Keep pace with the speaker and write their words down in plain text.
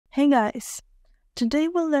Hey guys, today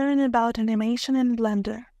we'll learn about animation in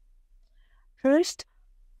Blender. First,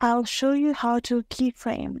 I'll show you how to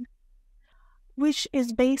keyframe, which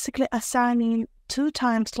is basically assigning two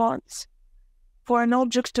time slots for an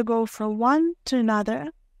object to go from one to another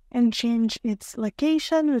and change its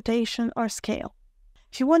location, rotation, or scale.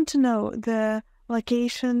 If you want to know the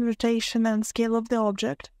location, rotation, and scale of the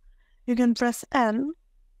object, you can press N,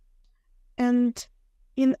 and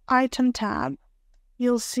in Item tab,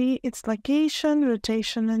 you'll see its location,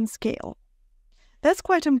 rotation, and scale. That's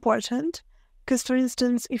quite important because, for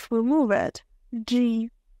instance, if we move it, G,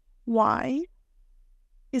 Y,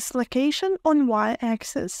 its location on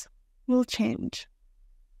Y-axis will change.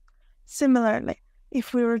 Similarly,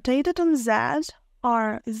 if we rotate it on Z,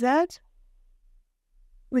 R, Z,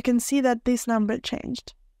 we can see that this number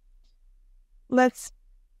changed. Let's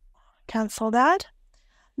cancel that.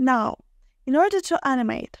 Now, in order to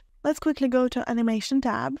animate, let's quickly go to Animation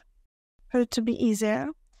tab for it to be easier.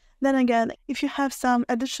 Then again, if you have some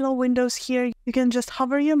additional windows here, you can just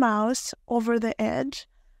hover your mouse over the edge,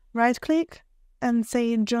 right-click, and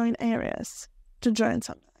say Join Areas to join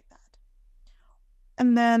something like that.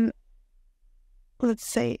 And then, let's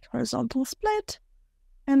say Horizontal Split,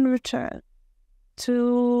 and return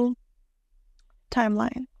to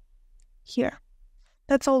Timeline here.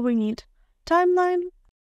 That's all we need. Timeline,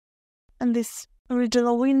 and this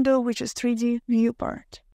original window, which is 3D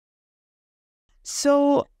Viewport.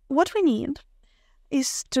 So what we need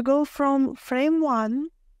is to go from frame 1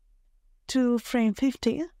 to frame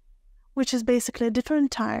 50, which is basically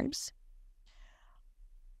different times,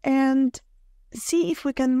 and see if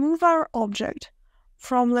we can move our object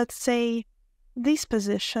from, let's say, this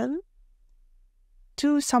position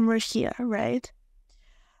to somewhere here, right?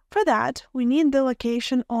 For that, we need the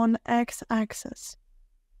location on X-axis.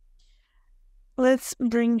 Let's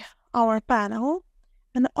bring our panel,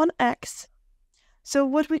 and on X, so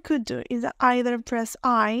what we could do is either press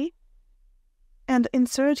I and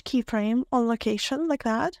insert keyframe on location like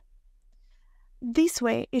that. This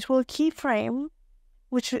way it will keyframe,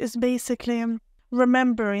 which is basically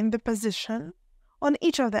remembering the position on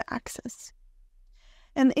each of the axes.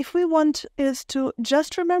 And if we want it to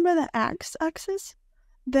just remember the X-axis,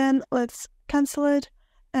 then let's cancel it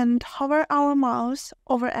and hover our mouse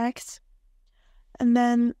over X, and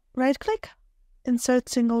then right-click, insert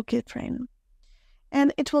single keyframe.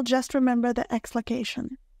 And it will just remember the X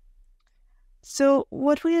location. So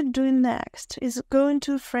what we are doing next is going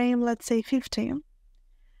to frame, let's say, 50,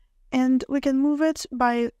 and we can move it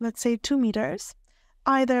by, let's say, 2 meters,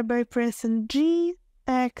 either by pressing G,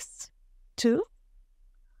 X, 2,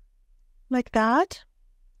 like that,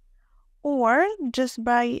 or just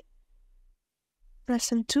by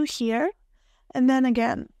pressing 2 here, and then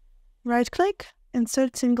again, right-click,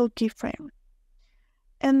 insert single keyframe.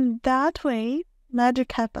 And that way,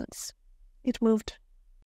 magic happens. It moved.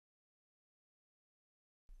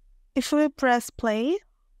 If we press play,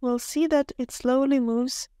 we'll see that it slowly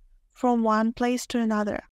moves from one place to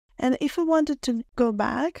another. And if we wanted to go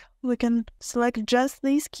back, we can select just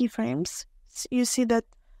these keyframes. You see that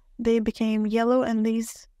they became yellow and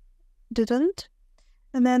these didn't.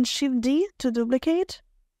 And then Shift D to duplicate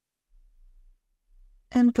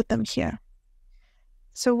and put them here.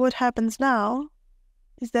 So what happens now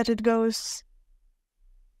is that it goes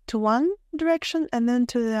to one direction and then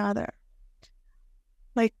to the other,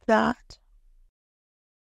 like that.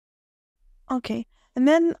 Okay, and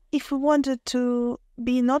then if we wanted to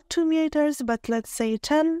be not 2 meters, but let's say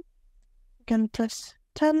 10, we can press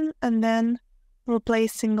 10 and then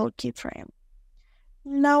replace single keyframe.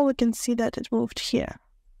 Now we can see that it moved here,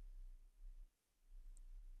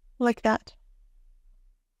 like that.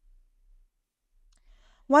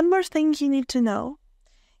 One more thing you need to know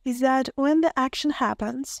is that when the action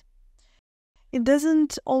happens, it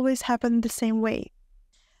doesn't always happen the same way.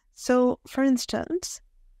 So, for instance,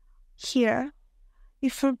 here,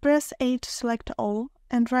 if we press A to select all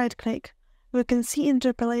and right-click, we can see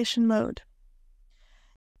interpolation mode.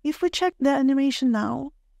 If we check the animation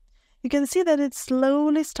now, you can see that it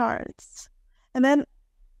slowly starts, and then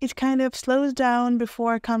it kind of slows down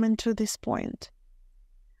before coming to this point.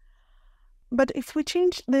 But if we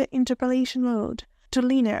change the interpolation mode to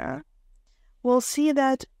linear, we'll see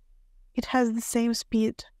that it has the same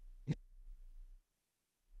speed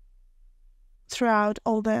throughout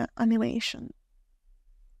all the animation.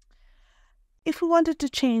 If we wanted to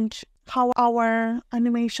change how our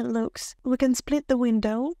animation looks, we can split the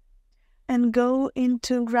window and go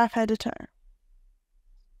into Graph Editor.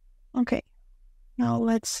 Okay, now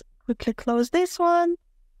let's quickly close this one,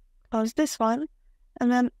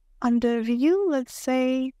 and then under View, let's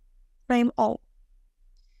say Frame All.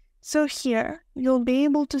 So here, you'll be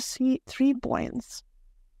able to see 3 points.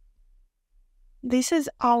 This is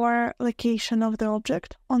our location of the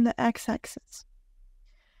object on the x-axis.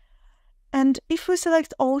 And if we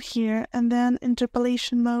select all here and then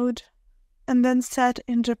interpolation mode, and then set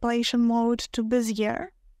interpolation mode to Bezier,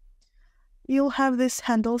 you'll have these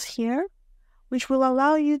handles here, which will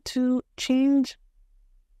allow you to change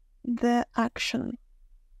the action.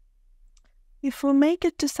 If we make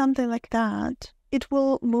it to something like that, it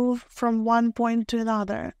will move from one point to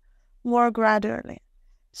another more gradually.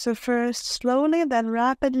 So first slowly, then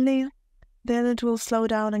rapidly, then it will slow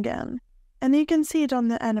down again. And you can see it on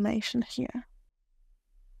the animation here.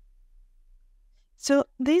 So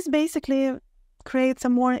this basically creates a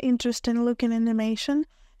more interesting looking animation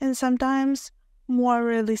and sometimes more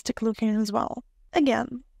realistic looking as well.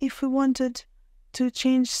 Again, if we wanted to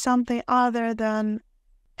change something other than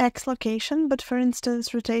X location, but for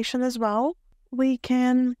instance rotation as well, we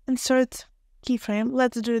can insert keyframe.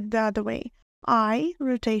 Let's do it the other way. I,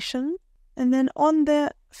 rotation, and then on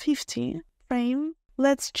the 50 frame,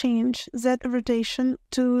 let's change Z rotation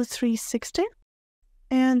to 360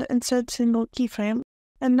 and insert single keyframe.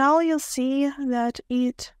 And now you'll see that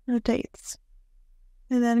it rotates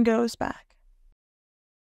and then goes back.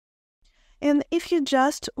 And if you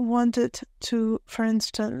just wanted to, for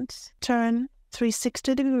instance, turn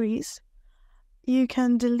 360 degrees, you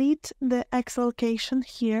can delete the X location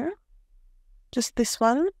here, just this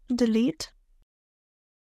one, delete,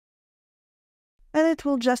 and it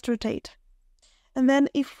will just rotate. And then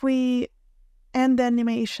if we end the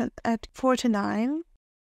animation at 49,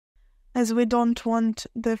 as we don't want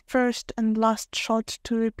the first and last shot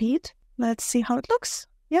to repeat, let's see how it looks.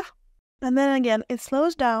 Yeah. And then again, it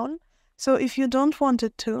slows down. So if you don't want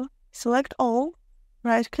it to, select all,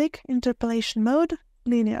 right-click, interpolation mode,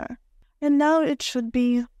 linear. And now it should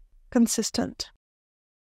be consistent.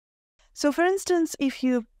 So for instance, if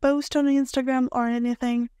you post on Instagram or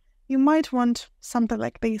anything, you might want something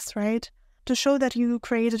like this, right? To show that you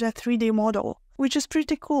created a 3D model, which is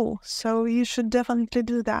pretty cool. So you should definitely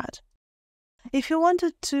do that. If you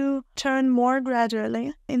wanted to turn more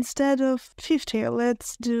gradually, instead of 50,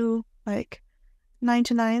 let's do like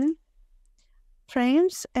 99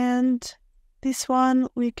 frames. And this one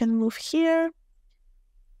we can move here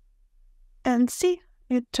and see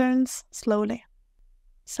it turns slowly.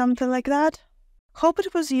 Something like that. Hope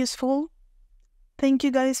it was useful. Thank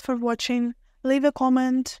you guys for watching. Leave a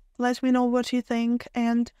comment, let me know what you think,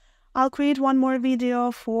 and I'll create one more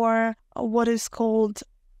video for what is called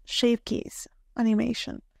shape keys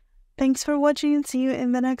animation. Thanks for watching and see you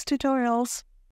in the next tutorials.